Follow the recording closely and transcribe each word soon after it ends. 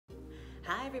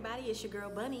Hi everybody, it's your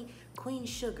girl Bunny, Queen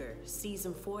Sugar,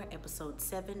 Season 4, Episode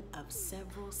 7 of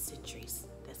Several Centuries.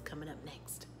 That's coming up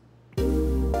next.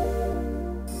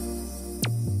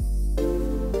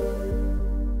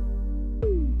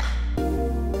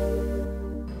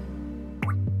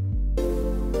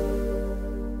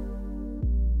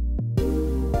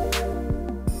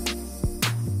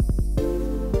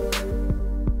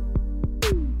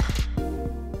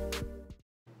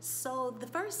 So the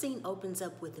first scene opens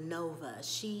up with Nova.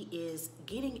 She is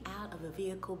getting out of a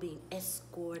vehicle, being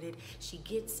escorted. She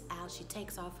gets out, she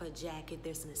takes off her jacket.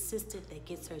 There's an assistant that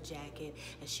gets her jacket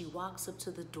and she walks up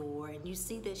to the door and you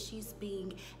see that she's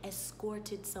being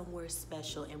escorted somewhere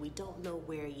special and we don't know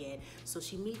where yet. So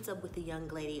she meets up with a young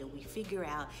lady and we figure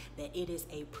out that it is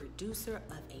a producer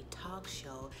of a talk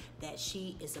show that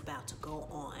she is about to go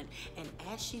on. And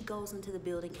as she goes into the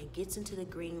building and gets into the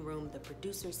green room, the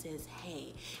producer says,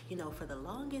 hey, you know, for the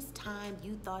longest time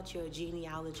you thought your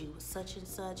genealogy was such and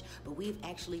such, but we've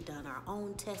actually done our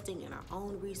own testing and our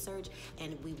own research,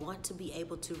 and we want to be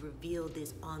able to reveal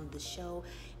this on the show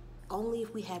only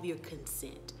if we have your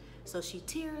consent. So she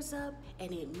tears up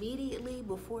and immediately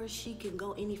before she can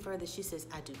go any further, she says,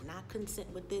 I do not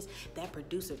consent with this. That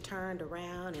producer turned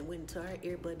around and went into her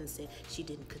earbud and said, she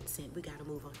didn't consent. We got to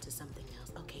move on to something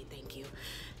else. Okay, thank you.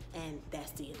 And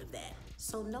that's the end of that.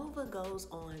 So Nova goes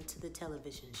on to the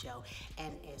television show,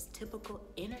 and as typical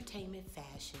entertainment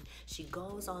fashion, she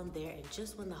goes on there, and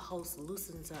just when the host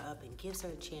loosens her up and gives her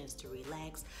a chance to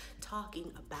relax,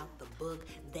 talking about the book,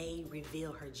 they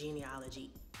reveal her genealogy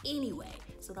anyway.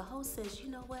 So the host says, you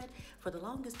know what? For the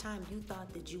longest time, you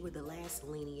thought that you were the last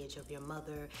lineage of your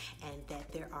mother and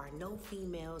that there are no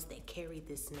females that carry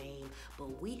this name,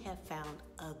 but we have found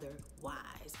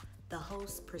otherwise. The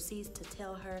host proceeds to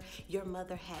tell her, your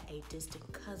mother had a distant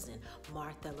cousin,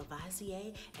 Martha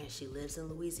Lavoisier, and she lives in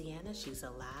Louisiana. She's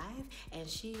alive, and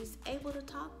she's able to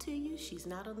talk to you. She's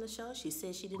not on the show. She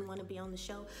said she didn't want to be on the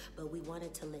show, but we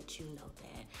wanted to let you know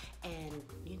that. And,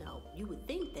 you know, you would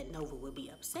think that Nova would be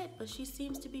upset, but she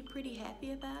seems to be pretty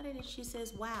happy about it, and she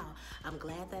says, wow, I'm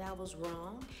glad that I was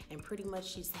wrong, and pretty much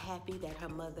she's happy that her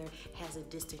mother has a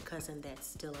distant cousin that's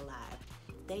still alive.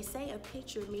 They say a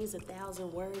picture means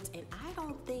 1,000 words, and I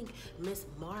don't think Miss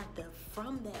Martha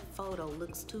from that photo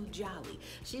looks too jolly.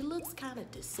 She looks kind of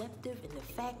deceptive, and the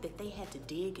fact that they had to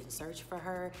dig and search for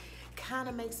her kind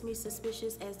of makes me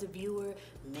suspicious as the viewer.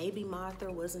 Maybe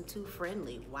Martha wasn't too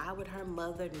friendly. Why would her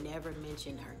mother never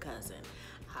mention her cousin?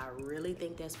 I really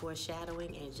think that's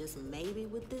foreshadowing, and just maybe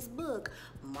with this book,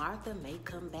 Martha may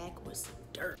come back with some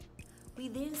dirt. We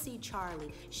then see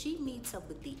Charlie. She meets up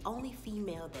with the only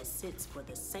female that sits for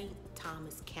the St.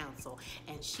 Thomas Council,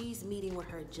 and she's meeting with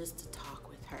her just to talk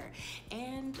with her.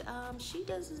 And she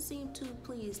doesn't seem too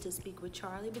pleased to speak with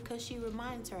Charlie because she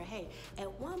reminds her, hey,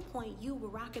 at one point you were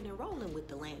rocking and rolling with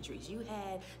the Landrys. You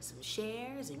had some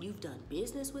shares and you've done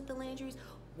business with the Landrys.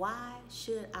 Why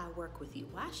should I work with you?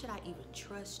 Why should I even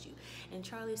trust you? And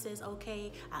Charlie says,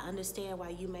 okay, I understand why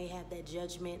you may have that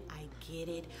judgment. I get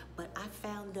it, but I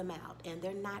found them out and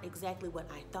they're not exactly what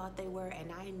I thought they were,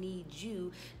 and I need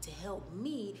you to help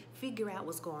me figure out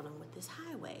what's going on with this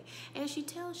highway. And she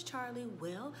tells Charlie,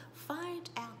 well, find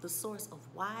out the source of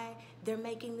why they're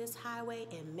making this highway,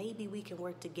 and maybe we can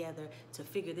work together to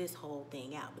figure this whole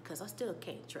thing out, because I still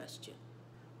can't trust you.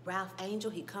 Ralph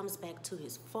Angel, he comes back to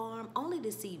his farm only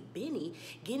to see Benny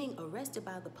getting arrested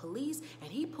by the police,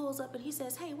 and he pulls up and he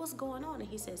says, hey, what's going on? And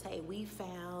he says, hey, we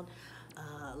found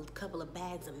a couple of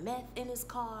bags of meth in his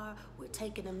car. We're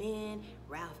taking them in.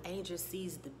 Ralph Angel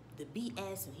sees the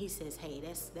BS and he says, hey,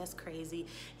 that's crazy.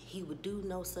 He would do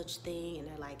no such thing. And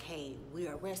they're like, hey,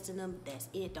 we're arresting him. That's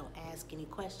it. Don't ask any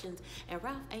questions. And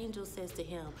Ralph Angel says to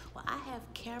him, well, I have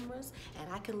cameras and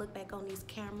I can look back on these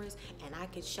cameras and I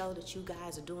can show that you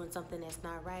guys are doing something that's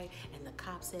not right. And the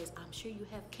cop says, I'm sure you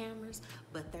have cameras,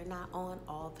 but they're not on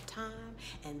all the time,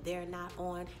 and they're not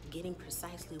on getting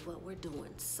precisely what we're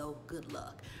doing. So good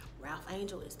luck. Ralph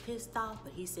Angel is pissed off,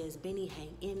 but he says, Benny, hang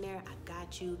in there. I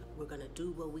got you. We're going to do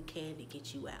what we can to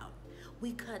get you out.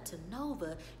 We cut to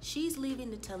Nova. She's leaving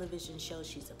the television show.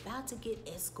 She's about to get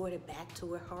escorted back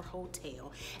to her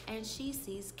hotel, and she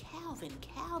sees Calvin.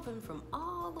 Calvin from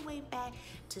all the way back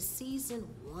to season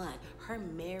 1, her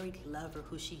married lover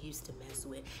who she used to mess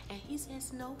with. And he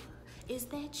says, Nova, is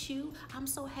that you? I'm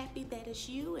so happy that it's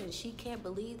you. And she can't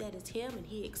believe that it's him. And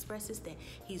he expresses that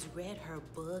he's read her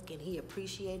book and he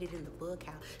appreciated in the book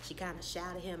how she kind of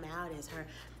shouted him out as her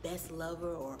best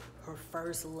lover or her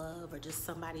first love or just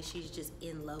somebody she's just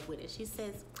in love with. And she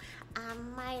says, I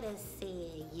might have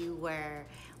said you were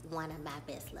one of my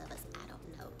best lovers. I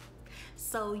don't know.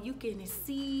 So you can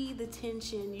see the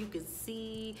tension, you can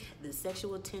see the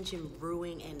sexual tension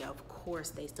brewing, and of course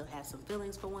they still have some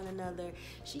feelings for one another.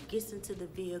 She gets into the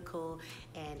vehicle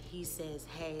and he says,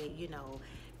 hey, you know,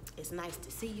 it's nice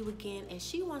to see you again. And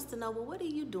she wants to know, well, what are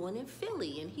you doing in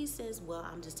Philly? And he says, well,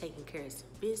 I'm just taking care of some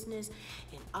business.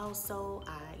 And also,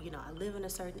 I live in a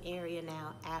certain area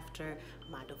now after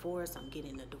my divorce. I'm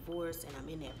getting a divorce and I'm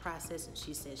in that process. And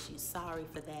she says she's sorry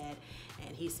for that.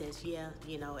 And he says, yeah,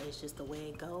 it's just the way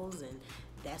it goes. And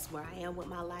that's where I am with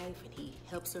my life. And he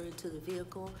helps her into the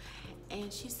vehicle.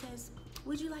 And she says,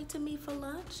 would you like to meet for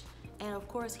lunch? And of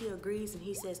course he agrees and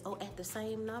he says, oh, at the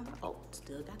same number? Oh,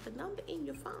 still got the number in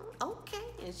your phone? Okay.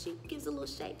 And she gives a little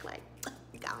shake like,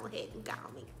 go ahead and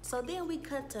call me. So then we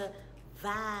cut to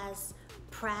Vi's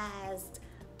Prized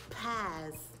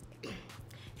Pies.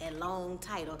 That long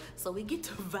title. So we get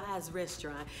to Vi's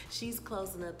restaurant. She's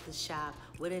closing up the shop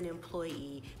with an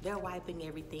employee. They're wiping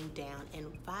everything down. And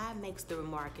Vi makes the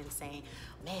remark and saying,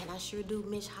 man, I sure do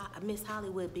miss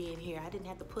Hollywood being here. I didn't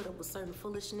have to put up with certain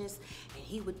foolishness. And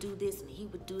he would do this and he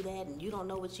would do that. And you don't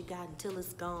know what you got until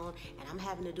it's gone. And I'm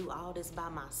having to do all this by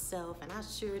myself. And I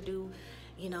sure do,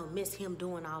 miss him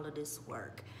doing all of this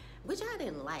work. Which I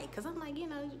didn't like, because I'm like,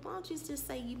 why don't you just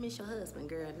say you miss your husband,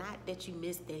 girl? Not that you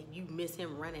miss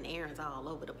him running errands all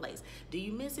over the place. Do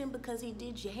you miss him because he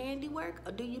did your handiwork,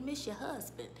 or do you miss your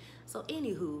husband? So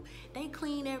anywho, they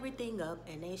clean everything up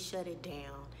and they shut it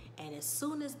down. And as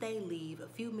soon as they leave, a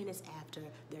few minutes after,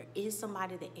 there is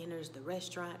somebody that enters the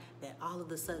restaurant that all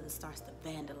of a sudden starts to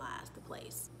vandalize the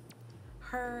place.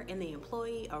 Her and the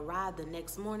employee arrived the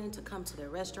next morning to come to the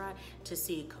restaurant to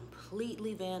see it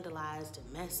completely vandalized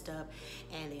and messed up.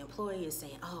 And the employee is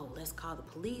saying, oh, let's call the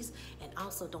police. And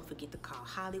also don't forget to call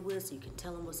Hollywood so you can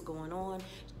tell them what's going on.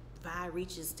 Vi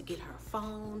reaches to get her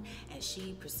phone and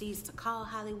she proceeds to call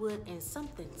Hollywood and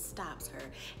something stops her.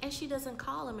 And she doesn't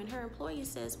call him and her employee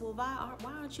says, well, Vi,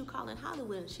 why aren't you calling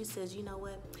Hollywood? And she says, you know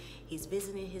what? He's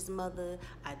visiting his mother.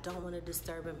 I don't want to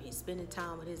disturb him. He's spending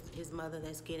time with his mother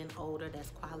that's getting older. That's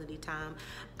quality time.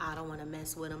 I don't want to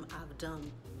mess with him. I've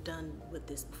done with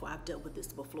this before. I've dealt with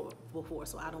this before,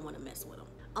 so I don't want to mess with him.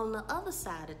 On the other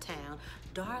side of town,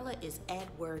 Darla is at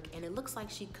work and it looks like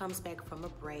she comes back from a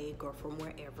break or from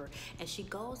wherever, and she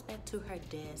goes back to her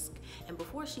desk, and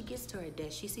before she gets to her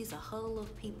desk, she sees a huddle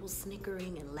of people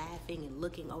snickering and laughing and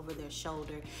looking over their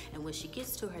shoulder. And when she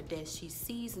gets to her desk, she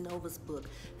sees Nova's book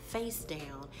face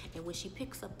down, and when she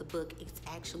picks up the book, it's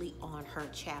actually on her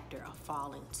chapter, A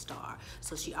Falling Star.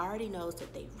 So she already knows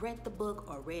that they've read the book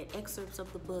or read excerpts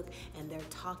of the book, and they're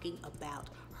talking about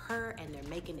her, and they're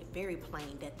making it very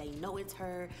plain that they know it's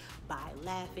her by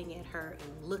laughing at her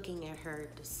and looking at her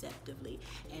deceptively.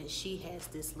 And she has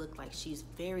this look like she's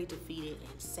very defeated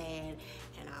and sad,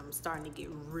 and I'm starting to get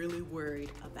really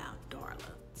worried about Darla.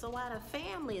 So while the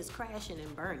family is crashing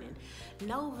and burning,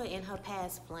 Nova and her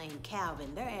past flame,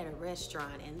 Calvin, they're at a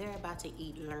restaurant and they're about to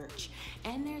eat lunch.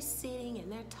 And they're sitting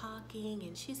and they're talking,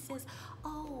 and she says,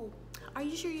 oh, are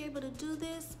you sure you're able to do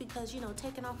this? Because,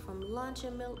 taking off from lunch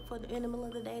in the middle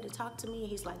of the day to talk to me. And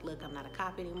he's like, look, I'm not a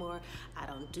cop anymore. I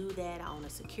don't do that. I own a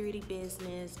security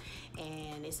business,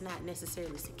 and it's not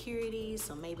necessarily security.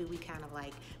 So maybe we kind of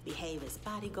like behave as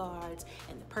bodyguards.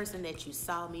 And the person that you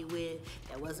saw me with,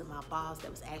 that wasn't my boss, that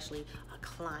was actually a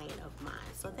client of mine.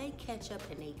 So they catch up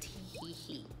and they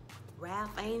tee-hee-hee.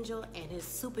 Ralph Angel and his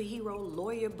superhero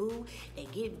lawyer boo, they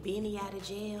get Benny out of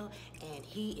jail, and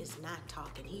he is not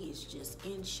talking. He is just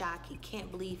in shock. He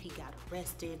can't believe he got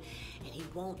arrested, and he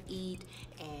won't eat.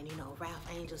 And Ralph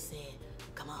Angel said,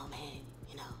 come on, man,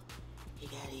 you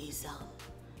gotta eat something.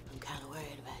 I'm kind of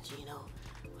worried about you.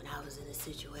 When I was in a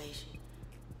situation,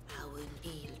 I wouldn't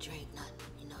eat or drink nothing.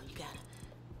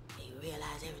 You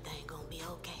realize everything gonna be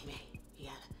okay, man. You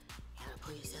gotta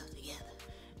pull yourself together.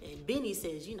 And Benny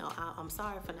says, I'm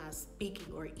sorry for not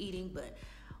speaking or eating, but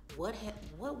what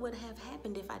would have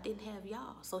happened if I didn't have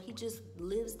y'all? So he just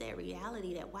lives that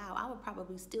reality that, wow, I would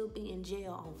probably still be in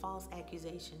jail on false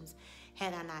accusations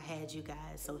had I not had you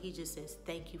guys. So he just says,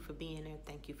 thank you for being there.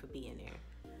 Thank you for being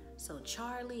there. So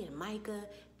Charlie and Micah,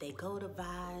 they go to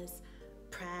Vi's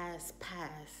Prize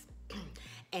Pies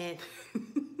and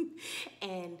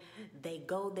and they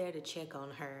go there to check on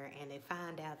her, and they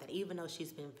find out that even though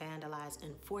she's been vandalized,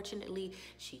 unfortunately,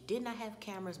 she did not have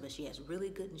cameras, but she has really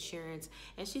good insurance,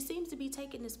 and she seems to be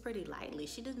taking this pretty lightly.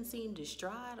 She doesn't seem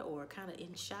distraught or kind of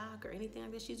in shock or anything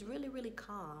like that. She's really, really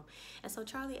calm. And so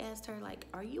Charlie asked her, like,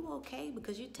 are you okay?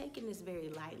 Because you're taking this very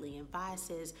lightly. And Vi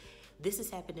says, this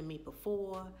has happened to me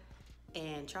before.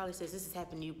 And Charlie says, this has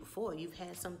happened to you before. You've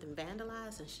had something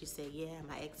vandalized? And she said, yeah,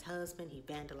 my ex-husband, he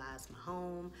vandalized my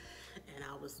home. And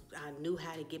I knew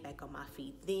how to get back on my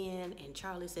feet then. And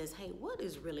Charlie says, hey, what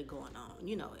is really going on?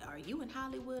 You know, are you in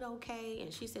Hollywood okay?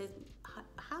 And she says,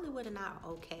 Hollywood and I are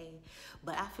okay,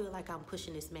 but I feel like I'm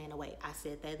pushing this man away. I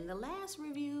said that in the last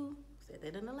review.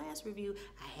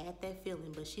 I had that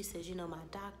feeling, but she says, you know, my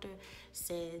doctor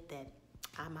said that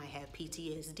I might have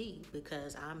PTSD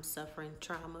because I'm suffering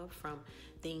trauma from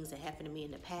things that happened to me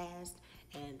in the past,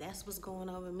 and that's what's going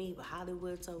on with me. But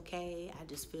Hollywood's okay. I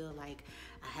just feel like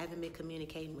I haven't been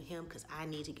communicating with him because I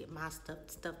need to get my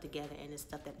stuff together, and it's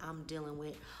stuff that I'm dealing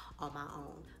with on my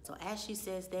own. So as she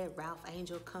says that, Ralph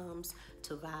Angel comes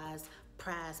to Vi's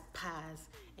Prize Pies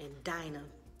and Dinah.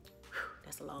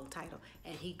 That's a long title.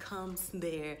 And he comes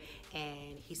there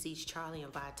and he sees Charlie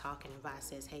and Vi talking, and Vi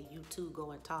says, hey, you two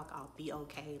go and talk. I'll be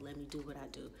okay. Let me do what I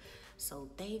do. So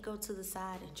they go to the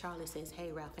side and Charlie says,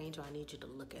 hey, Ralph Angel, I need you to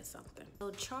look at something.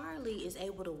 So Charlie is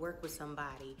able to work with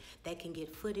somebody that can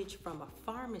get footage from a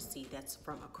pharmacy that's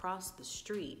from across the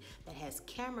street that has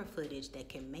camera footage that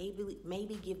can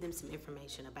maybe give them some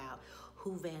information about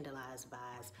who vandalized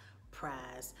Vi's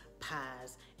Prize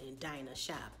Pies and Dinah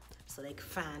shop, so they can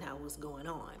find out what's going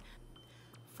on.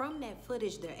 From that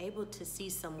footage, they're able to see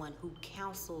someone who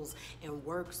counsels and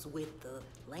works with the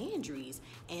Landrys,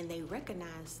 and they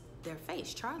recognize their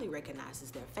face. Charlie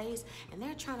recognizes their face, and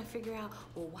they're trying to figure out,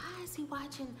 well, why is he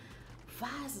watching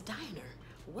Vi's Diner?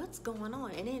 What's going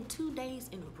on? And then 2 days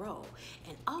in a row.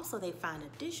 And also they find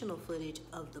additional footage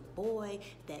of the boy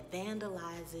that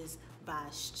vandalizes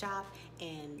Vi's shop,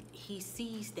 and he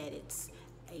sees that it's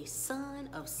a son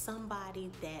of somebody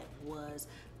that was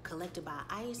collected by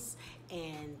ICE,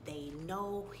 and they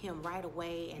know him right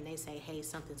away, and they say, hey,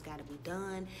 something's got to be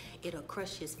done. It'll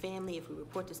crush his family if we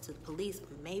report this to the police.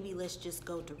 Maybe let's just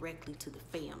go directly to the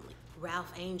family.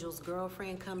 Ralph Angel's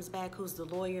girlfriend comes back, who's the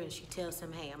lawyer, and she tells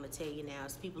him, hey, I'm gonna tell you now,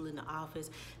 there's people in the office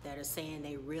that are saying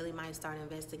they really might start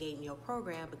investigating your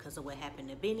program because of what happened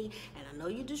to Benny, and I know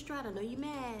you're distraught, I know you're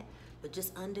mad, but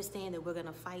just understand that we're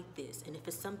gonna fight this. And if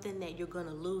it's something that you're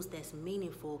gonna lose that's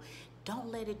meaningful,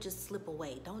 don't let it just slip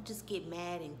away. Don't just get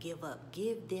mad and give up.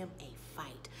 Give them a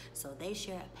fight. So they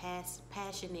share a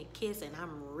passionate kiss, and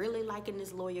I'm really liking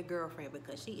this lawyer girlfriend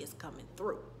because she is coming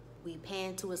through. We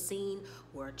pan to a scene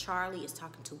where Charlie is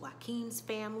talking to Joaquin's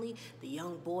family, the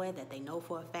young boy that they know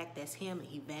for a fact that's him, and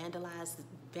he vandalized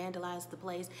the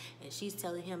place, and she's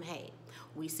telling him, hey,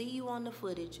 we see you on the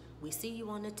footage, we see you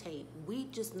on the tape, we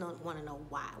just want to know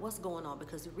why, what's going on,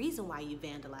 because the reason why you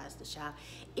vandalized the shop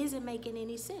isn't making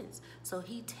any sense. So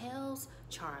he tells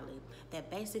Charlie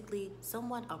that basically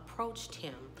someone approached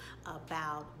him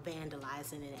about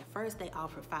vandalizing, and at first they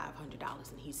offered $500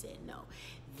 and he said no.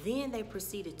 Then they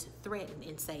proceeded to threaten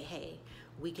and say, hey,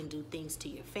 we can do things to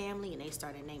your family, and they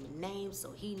started naming names,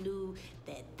 so he knew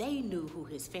that they knew who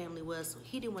his family was, so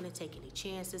he didn't want to take any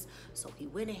chances, so he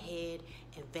went ahead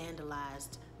and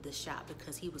vandalized the shop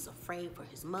because he was afraid for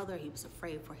his mother, he was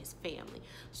afraid for his family.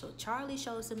 So Charlie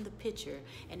shows him the picture,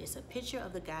 and it's a picture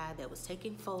of the guy that was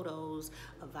taking photos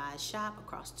of Vi's shop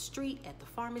across the street at the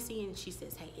pharmacy, and she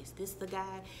says, hey, is this the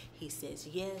guy? He says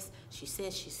yes. She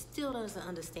says she still doesn't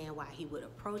understand why he would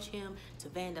approach him to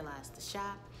vandalize the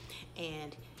shop,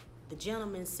 and the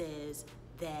gentleman says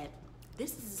that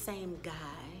this is the same guy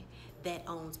that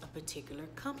owns a particular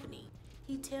company.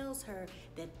 He tells her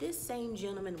that this same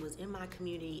gentleman was in my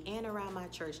community and around my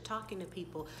church talking to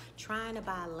people trying to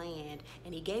buy land,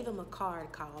 and he gave him a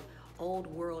card called Old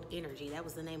World Energy. That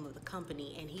was the name of the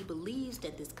company, and he believes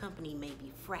that this company may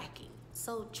be fracking.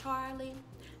 So Charlie,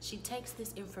 she takes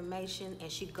this information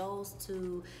and she goes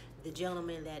to the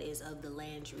gentleman that is of the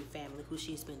Landry family, who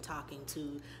she's been talking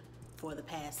to for the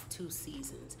past 2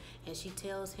 seasons. And she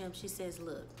tells him, she says,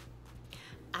 look,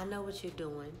 I know what you're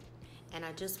doing, and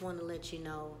I just want to let you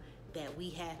know that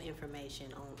we have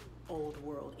information on Old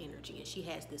World Energy. And she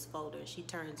has this folder, and she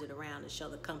turns it around to show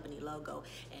the company logo,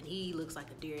 and he looks like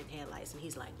a deer in headlights, and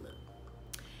he's like, look,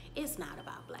 it's not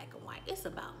about black and white, it's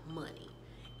about money.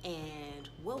 And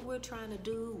what we're trying to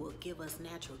do will give us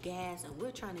natural gas, and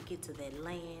we're trying to get to that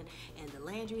land, and the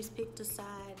Landrys picked a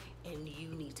side, and you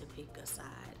need to pick a side.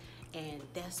 And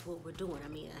that's what we're doing. I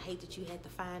mean, I hate that you had to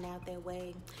find out that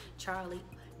way. Charlie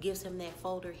gives him that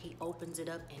folder, he opens it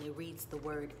up, and it reads the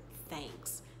word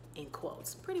thanks in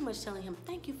quotes, pretty much telling him,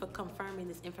 thank you for confirming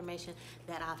this information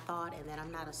that I thought, and that I'm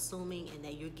not assuming, and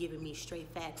that you're giving me straight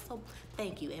facts, so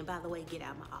thank you, and by the way, get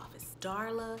out of my office.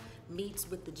 Darla meets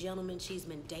with the gentleman she's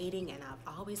been dating, and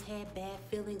I've always had bad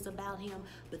feelings about him,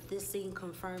 but this scene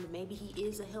confirmed maybe he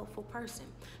is a helpful person,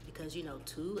 because you know,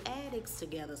 two addicts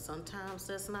together, sometimes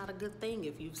that's not a good thing.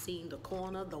 If you've seen The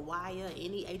Corner, The Wire,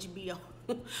 any HBO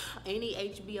any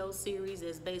HBO series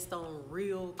that's based on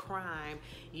real crime,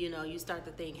 you know, you start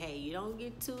to think, hey, you don't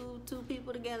get two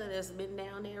people together that's been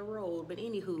down that road. But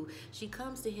anywho, she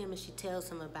comes to him and she tells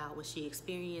him about what she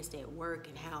experienced at work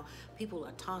and how people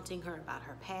are taunting her about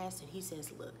her past. And he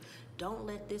says, look, don't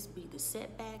let this be the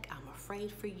setback. I'm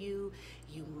afraid for you.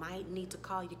 You might need to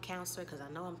call your counselor, because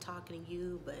I know I'm talking to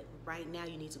you, but right now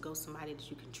you need to go somebody that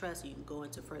you can trust, you can go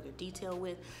into further detail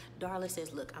with. Darla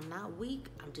says, look, I'm not weak,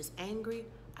 I'm just angry.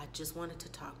 I just wanted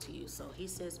to talk to you. So he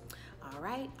says, all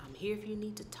right, I'm here if you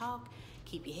need to talk.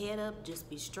 Keep your head up, just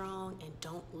be strong, and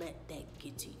don't let that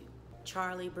get to you.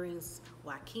 Charlie brings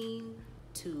Joaquin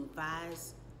to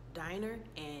Vi's diner,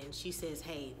 and she says,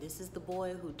 hey, this is the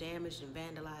boy who damaged and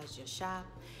vandalized your shop.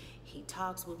 He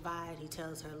talks with Vi and he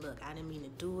tells her, look, I didn't mean to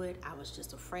do it. I was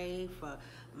just afraid for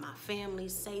my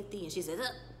family's safety. And she says,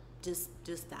 just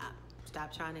stop.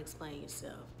 Stop trying to explain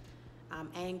yourself. I'm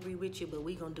angry with you, but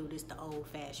we're going to do this the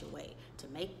old-fashioned way. To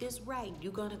make this right,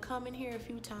 you're going to come in here a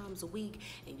few times a week,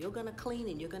 and you're going to clean,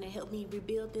 and you're going to help me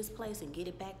rebuild this place and get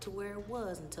it back to where it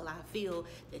was until I feel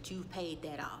that you've paid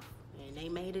that off. And they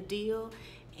made a deal,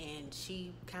 and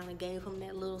she kind of gave him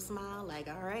that little smile, like,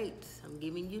 all right, I'm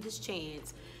giving you this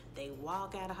chance. They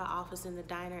walk out of her office in the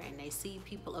diner and they see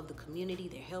people of the community.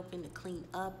 They're helping to clean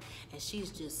up, and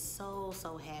she's just so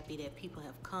happy that people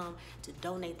have come to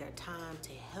donate their time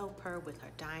to help her with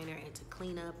her diner and to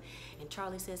clean up. And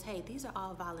Charlie says, hey, these are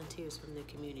all volunteers from the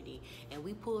community, and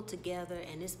we pulled together,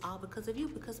 and it's all because of you,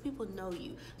 because people know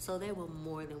you, so they were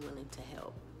more than willing to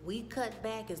help. We cut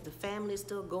back as the family is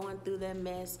still going through their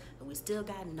mess, and we still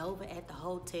got Nova at the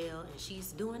hotel, and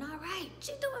she's doing all right.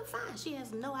 She's doing fine. She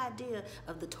has no idea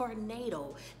of the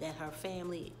tornado that her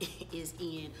family is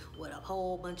in with a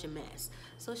whole bunch of mess.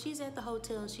 So she's at the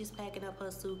hotel and she's packing up her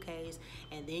suitcase,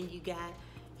 and then you got,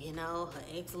 you know, her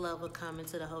ex-lover coming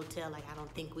to the hotel like, I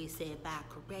don't think we said bye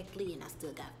correctly, and I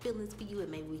still got feelings for you, and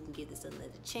maybe we can give this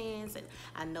another chance, and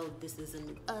I know this is a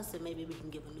new us, and maybe we can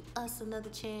give a new us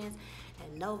another chance.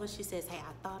 And Nova, she says, hey,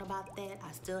 I thought about that.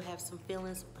 I still have some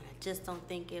feelings, but I just don't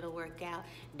think it'll work out.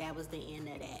 That was the end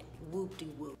of that.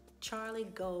 Whoop-de-whoop. Charlie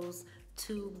goes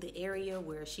to the area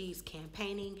where she's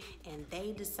campaigning, and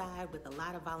they decide with a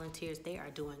lot of volunteers they are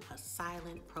doing a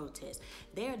silent protest.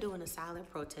 They are doing a silent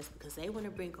protest because they want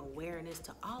to bring awareness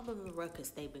to all of the ruckus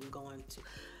they've been going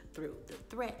through, the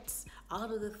threats,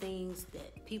 all of the things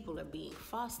that people are being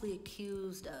falsely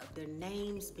accused of, their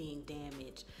names being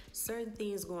damaged, certain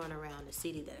things going around the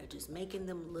city that are just making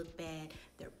them look bad.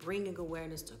 They're bringing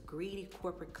awareness to greedy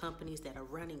corporate companies that are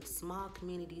running small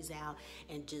communities out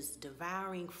and just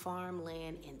devouring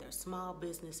farmland and their small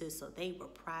businesses, so they were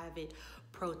private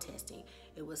protesting.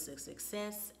 It was a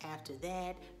success. After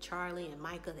that, Charlie and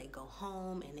Micah, they go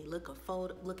home and they look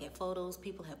at photos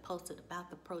people have posted about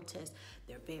the protest.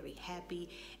 They're very happy,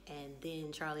 and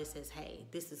then Charlie says, hey,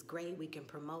 this is great, we can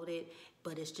promote it,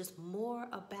 but it's just more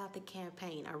about the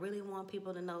campaign. I really want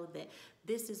people to know that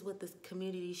this is what this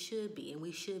community should be, and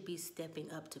we should be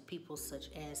stepping up to people such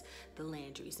as the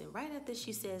Landrys. And right after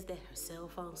she says that, her cell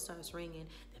phone starts ringing,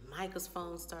 then Micah's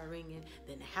phone starts ringing,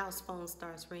 then the house phone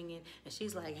starts ringing, and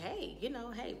she's like, hey, you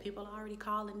know, hey, people are already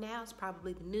calling now. It's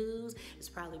probably the news. It's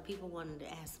probably people wanting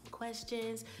to ask some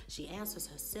questions. She answers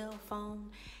her cell phone,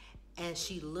 and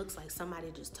she looks like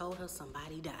somebody just told her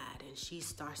somebody died, and she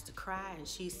starts to cry, and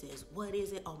she says, what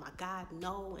is it? Oh my God,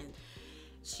 no. And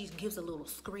she gives a little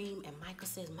scream, and Micah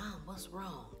says, Mom, what's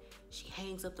wrong? She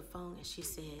hangs up the phone and she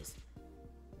says,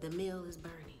 the mill is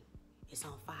burning. It's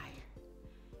on fire.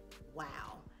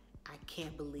 Wow, I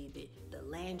can't believe it. The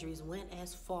Landrys went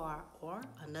as far, or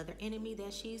another enemy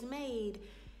that she's made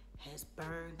has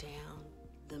burned down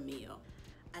the mill.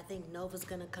 I think Nova's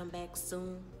gonna come back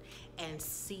soon and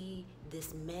see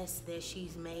this mess that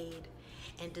she's made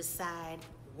and decide,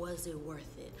 was it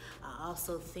worth it? I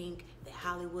also think that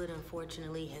Hollywood,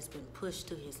 unfortunately, has been pushed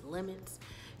to his limits.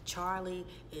 Charlie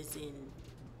is in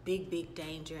big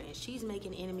danger, and she's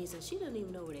making enemies, and she doesn't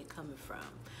even know where they're coming from.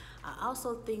 I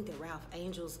also think that Ralph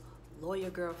Angel's lawyer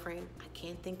girlfriend, I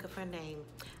can't think of her name,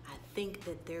 I think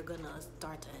that they're gonna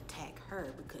start to attack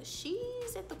her because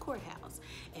she's at the courthouse,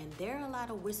 and there are a lot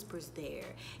of whispers there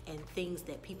and things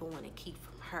that people want to keep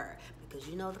from her, because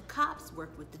you know the cops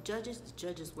work with the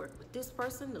judges work with this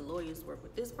person, the lawyers work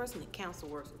with this person, the council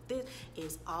works with this.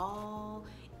 It's all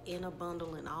in a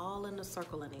bundle and all in a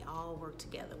circle, and they all work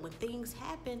together. When things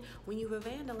happen, when you were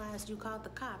vandalized, you called the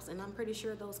cops, and I'm pretty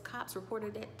sure those cops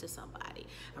reported that to somebody.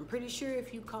 I'm pretty sure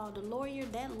if you called a lawyer,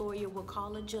 that lawyer will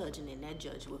call a judge, and then that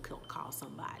judge will call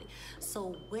somebody.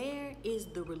 So where is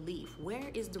the relief? Where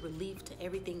is the relief to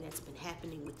everything that's been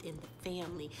happening within the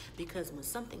family? Because when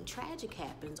something tragic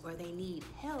happens or they need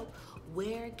help,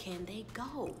 where can they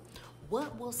go?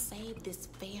 What will save this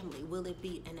family? Will it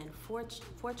be an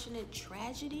unfortunate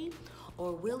tragedy,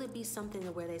 or will it be something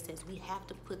where they says we have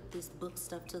to put this book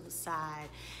stuff to the side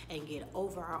and get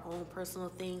over our own personal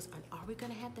things? And are we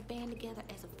gonna have to band together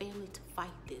as a family to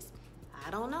fight this? I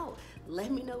don't know.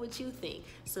 Let me know what you think.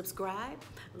 Subscribe,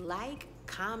 like,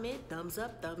 comment, thumbs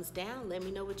up, thumbs down. Let me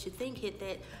know what you think. Hit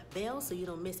that bell so you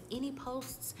don't miss any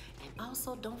posts. And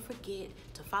also don't forget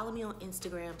to follow me on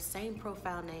Instagram, same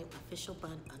profile name,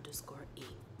 officialbun_e.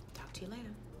 Talk to you later.